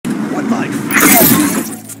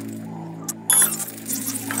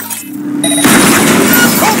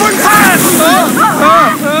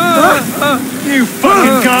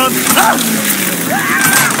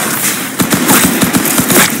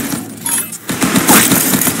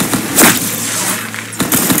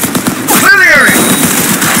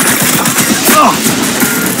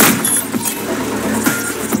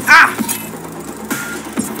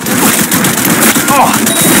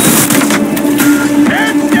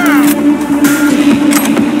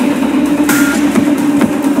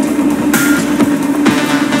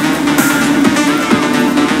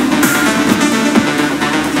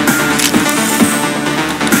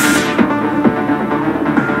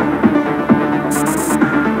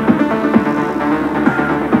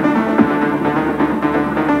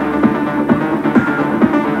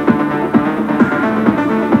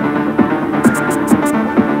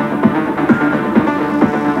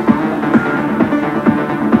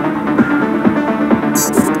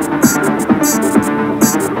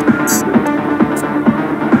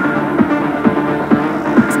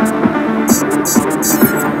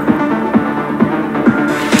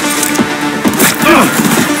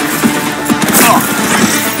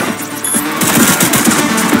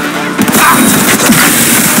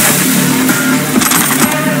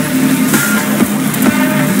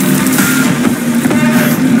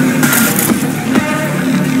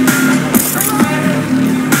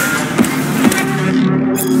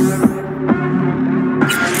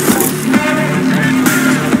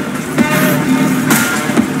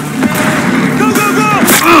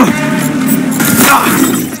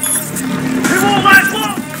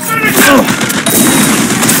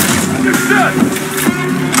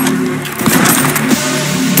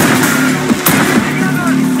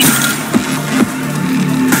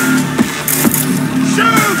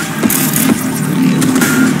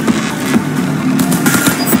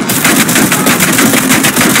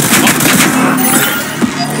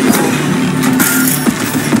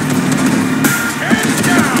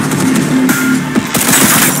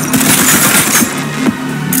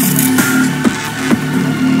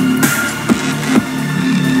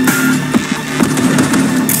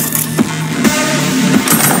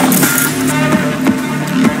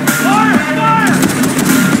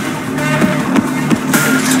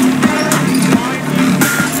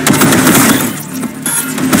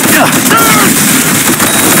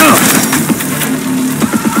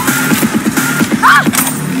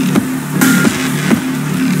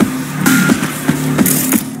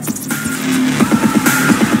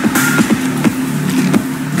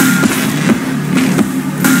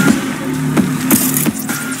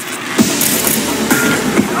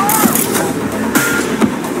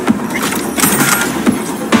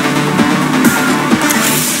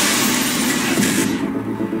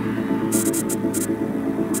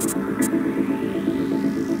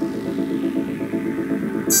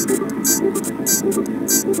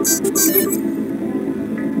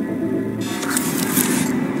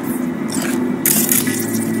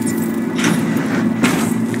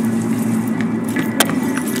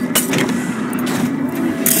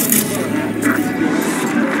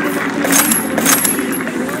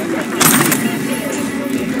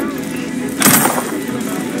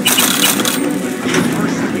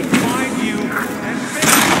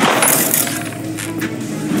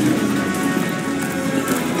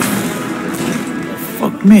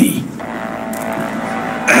Me.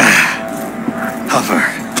 Hopper,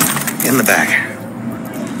 in the back.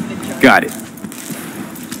 Got it.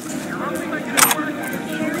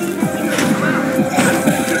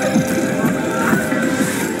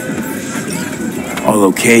 All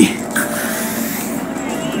okay?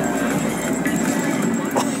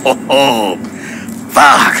 Oh,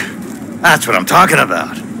 fuck. That's what I'm talking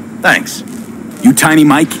about. Thanks. You Tiny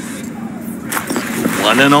Mike?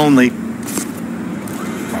 One and only.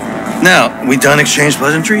 Now, we done exchange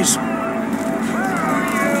pleasantries?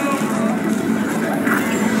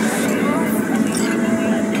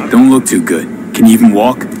 Don't look too good. Can you even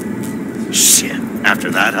walk? Shit. After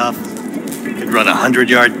that huff, could run a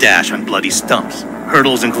 100-yard dash on bloody stumps,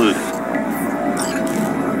 hurdles included.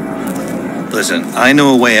 Listen, I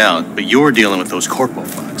know a way out, but you're dealing with those corpo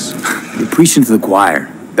fucks. You're preaching to the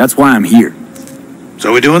choir. That's why I'm here.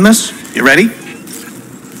 So we doing this? You ready?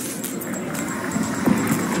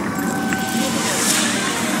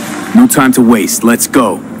 No time to waste. Let's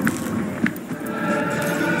go.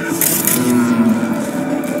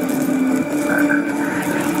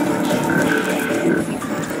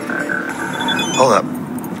 Hold up.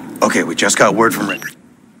 Okay, we just got word from Rick.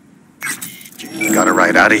 Got a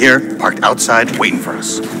ride out of here, parked outside, waiting for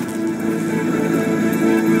us.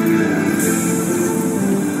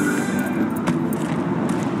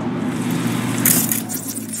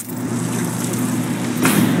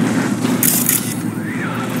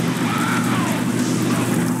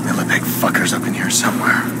 Fuckers up in here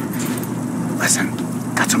somewhere. Listen,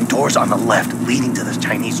 got some doors on the left leading to this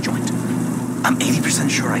Chinese joint. I'm 80%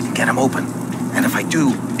 sure I can get them open. And if I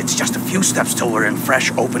do, it's just a few steps till we're in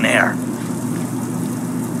fresh, open air.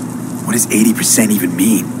 What does 80% even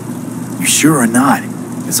mean? You sure or not?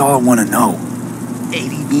 That's all I want to know.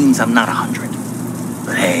 80 means I'm not 100.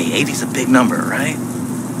 But hey, 80's a big number, right?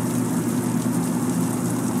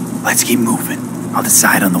 Let's keep moving. I'll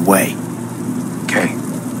decide on the way. Okay.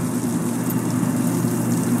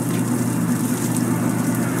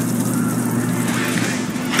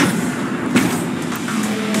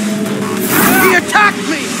 Attack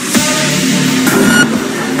me!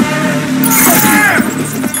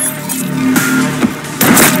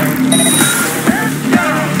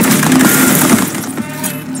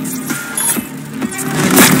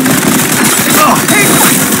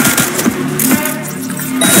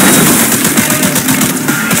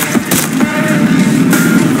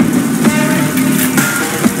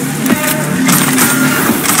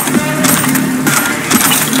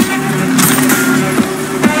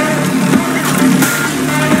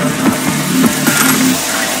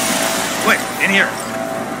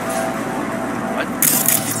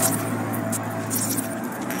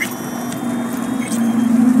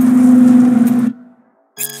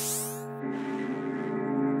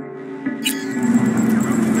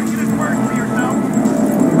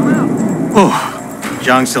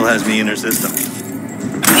 John still has me in her system.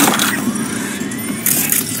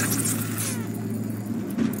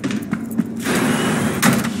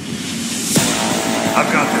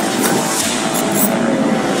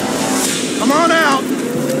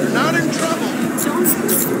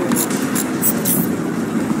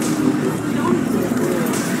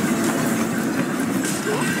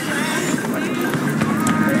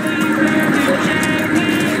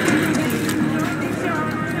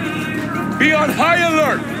 High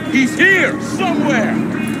alert! He's here, somewhere!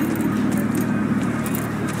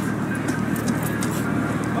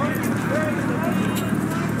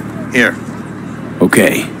 Here.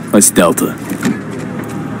 Okay, let's Delta.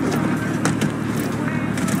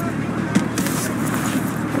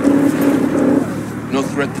 No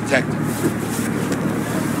threat detected.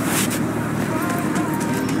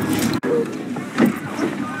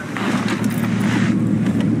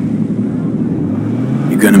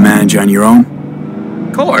 You gonna manage on your own?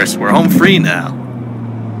 Of course, we're home free now.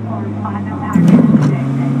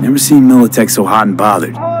 Never seen Militech so hot and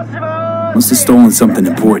bothered. Must have stolen something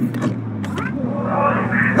important.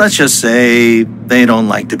 Let's just say they don't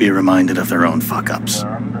like to be reminded of their own fuck-ups.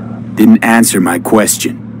 Didn't answer my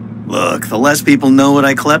question. Look, the less people know what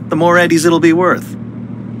I clept, the more eddies it'll be worth.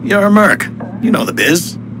 You're a merc. You know the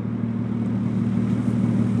biz.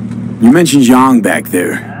 You mentioned Zhang back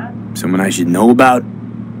there. Someone I should know about?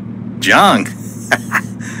 Zhang.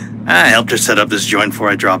 I helped her set up this joint before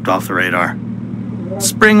I dropped off the radar.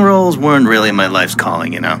 Spring rolls weren't really my life's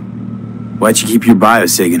calling, you know. Why'd you keep your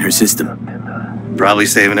biosig in her system? Probably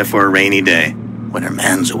saving it for a rainy day, when her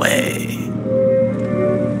man's away.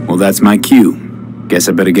 Well, that's my cue. Guess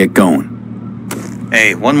I better get going.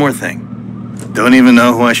 Hey, one more thing. Don't even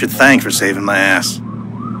know who I should thank for saving my ass.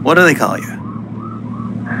 What do they call you?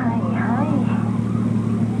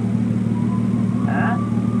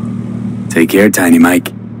 Take care, Tiny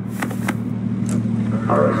Mike.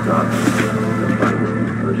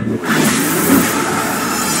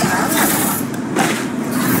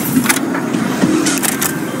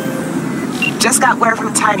 Just got word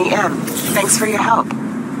from Tiny M. Thanks for your help.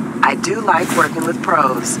 I do like working with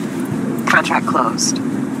pros. Contract closed.